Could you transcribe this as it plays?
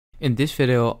In this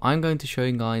video, I'm going to show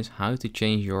you guys how to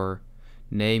change your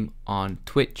name on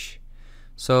Twitch.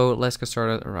 So let's get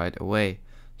started right away.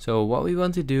 So what we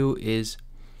want to do is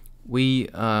we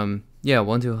want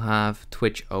to have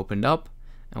Twitch opened up,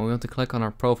 and we want to click on our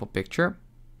profile picture.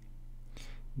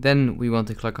 Then we want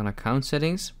to click on account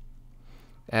settings,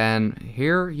 and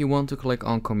here you want to click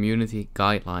on community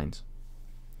guidelines.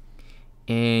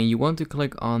 And you want to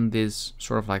click on this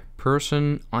sort of like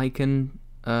person icon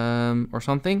or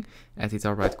something at the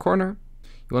top right corner.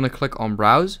 You want to click on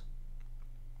browse,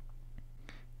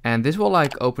 and this will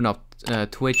like open up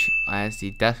Twitch as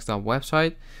the desktop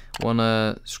website. Want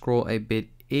to scroll a bit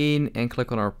in and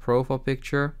click on our profile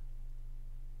picture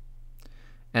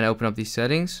and open up these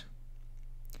settings.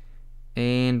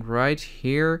 And right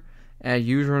here at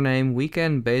username, we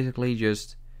can basically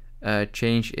just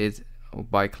change it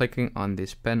by clicking on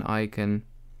this pen icon,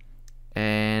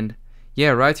 and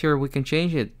yeah, right here we can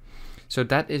change it. So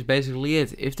that is basically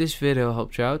it. If this video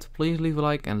helped you out, please leave a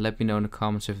like and let me know in the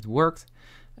comments if it worked,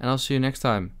 and I'll see you next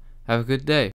time. Have a good day.